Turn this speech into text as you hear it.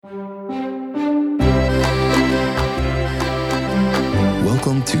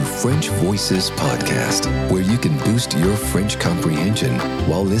Welcome to French Voices Podcast, where you can boost your French comprehension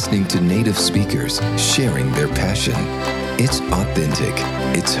while listening to native speakers sharing their passion. It's authentic,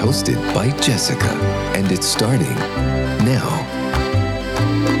 it's hosted by Jessica, and it's starting now.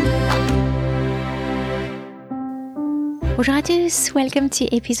 Bonjour à tous, welcome to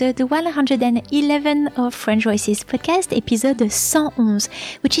episode 111 of French Voices Podcast, episode 111,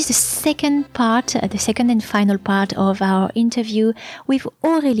 which is the second and final part of our interview with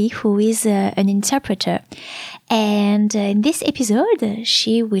Aurélie, who is an interpreter. And in this episode,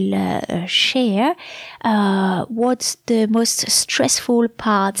 she will share what the most stressful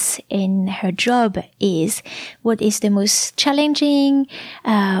parts in her job is, what is the most challenging,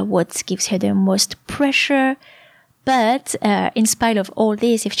 what gives her the most pressure. But in spite of all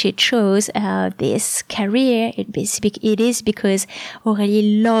this, if she chose this career, it is because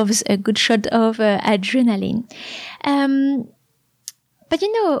Aurélie loves a good shot of adrenaline. But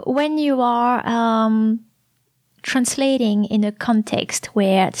you know, when you are translating in a context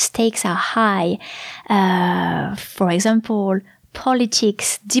where the stakes are high, for example,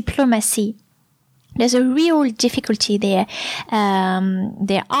 politics, diplomacy, there's a real difficulty there.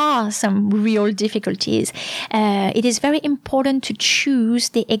 There are some real difficulties. It is very important to choose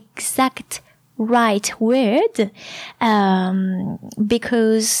the exact right word,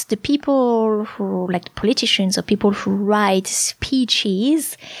 because the people who, like politicians or people who write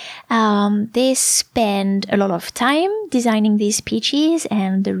speeches, they spend a lot of time designing these speeches,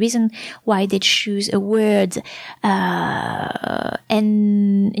 and the reason why they choose a word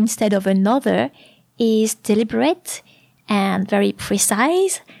and instead of another is deliberate and very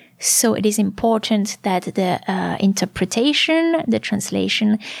precise. So it is important that the interpretation, the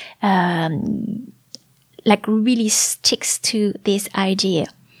translation, really sticks to this idea.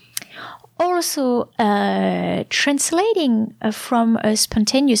 Also, translating from a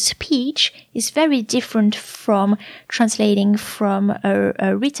spontaneous speech is very different from translating from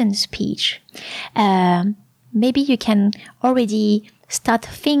a written speech. Maybe you can already start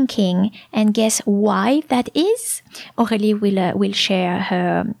thinking and guess why that is. Aurélie will share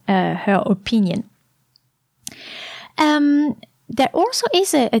her opinion. There also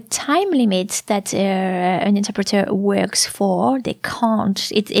is a time limit that an interpreter works for. They can't.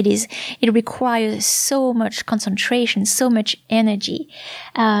 It requires so much concentration, so much energy,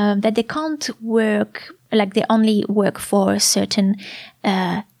 that they can't work, they only work for a certain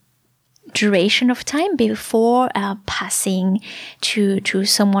duration of time before passing to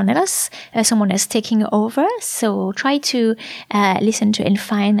someone else taking over. So try to listen to and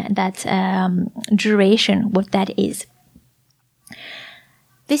find that duration, what that is.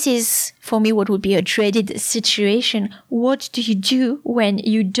 This is, for me, what would be a dreaded situation. What do you do when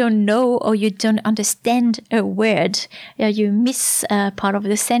you don't know or you don't understand a word? You miss part of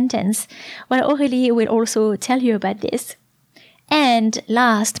the sentence. Well, Aurélie will also tell you about this. And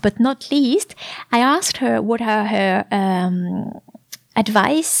last but not least, I asked her what are her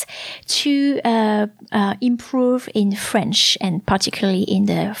advice to improve in French, and particularly in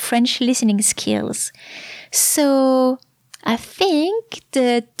the French listening skills. So I think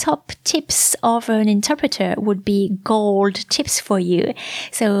the top tips of an interpreter would be gold tips for you.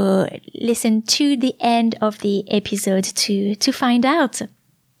 So listen to the end of the episode to find out.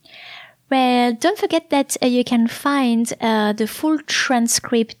 Well, don't forget that you can find the full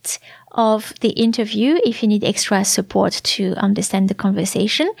transcript of the interview if you need extra support to understand the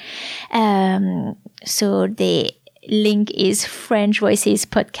conversation. So the link is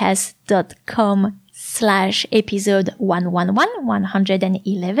frenchvoicespodcast.com/episode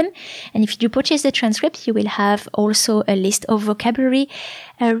 111. And if you purchase the transcript, you will have also a list of vocabulary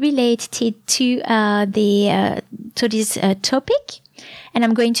related to this topic. And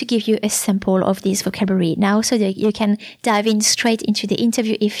I'm going to give you a sample of this vocabulary now so that you can dive in straight into the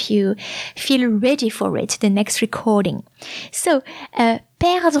interview if you feel ready for it, the next recording. So,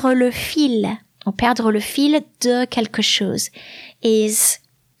 perdre le fil, or perdre le fil de quelque chose, is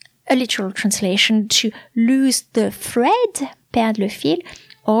a literal translation to lose the thread, perdre le fil,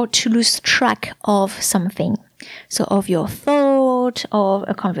 or to lose track of something. So, of your thought, of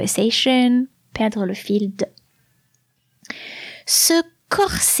a conversation, perdre le fil de. Se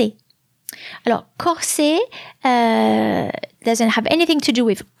corser. Alors, corser doesn't have anything to do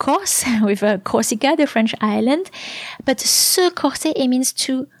with Corse, with Corsica, the French island, but se corser, it means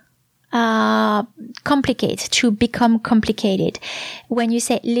to complicate, to become complicated. When you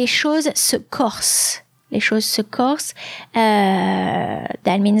say les choses se corsent,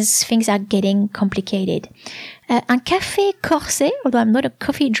 that means things are getting complicated. Un café corsé, although I'm not a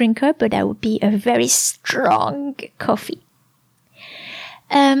coffee drinker, but that would be a very strong coffee.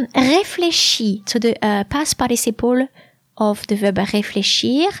 Réfléchi, so the past participle of the verb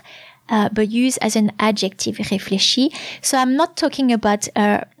réfléchir, but used as an adjective, réfléchi. So I'm not talking about,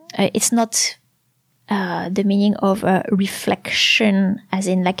 it's not the meaning of reflection, as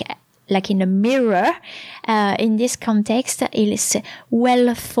in like in a mirror. In this context, it is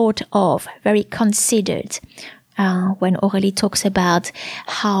well thought of, very considered. When Aurélie talks about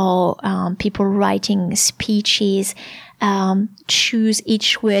how people writing speeches choose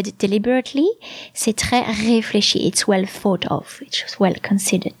each word deliberately, c'est très réfléchi. It's well thought of. It's well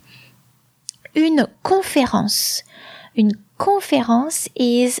considered. Une conférence. Une conférence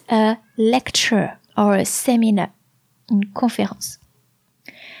is a lecture or a seminar. Une conférence.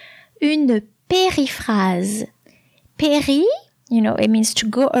 Une périphrase. Péri, it means to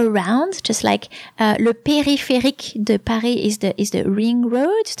go around, just like le périphérique de Paris is the ring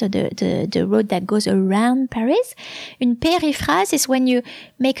road, so the road that goes around Paris. Une périphrase is when you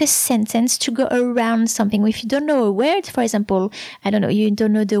make a sentence to go around something. If you don't know a word, for example, you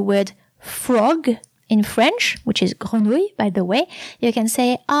don't know the word frog in French, which is grenouille, by the way, you can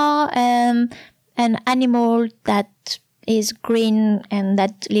say, an animal that is green and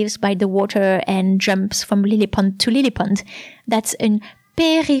that lives by the water and jumps from lily pond to lily pond. That's a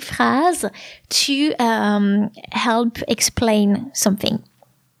périphrase to help explain something.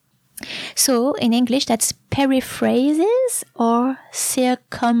 So in English, that's periphrases or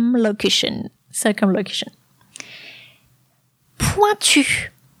circumlocution. Pointu,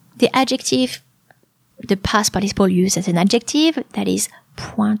 the adjective, the past participle used as an adjective, that is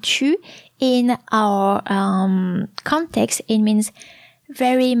pointu. In our context, it means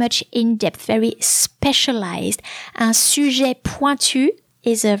very much in-depth, very specialized. Un sujet pointu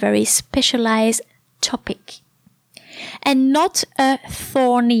is a very specialized topic. And not a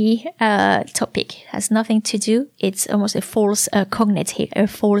thorny topic. It has nothing to do. It's almost a false cognate here, a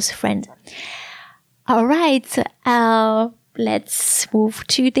false friend. All right. Let's move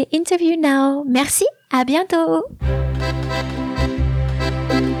to the interview now. Merci. À bientôt.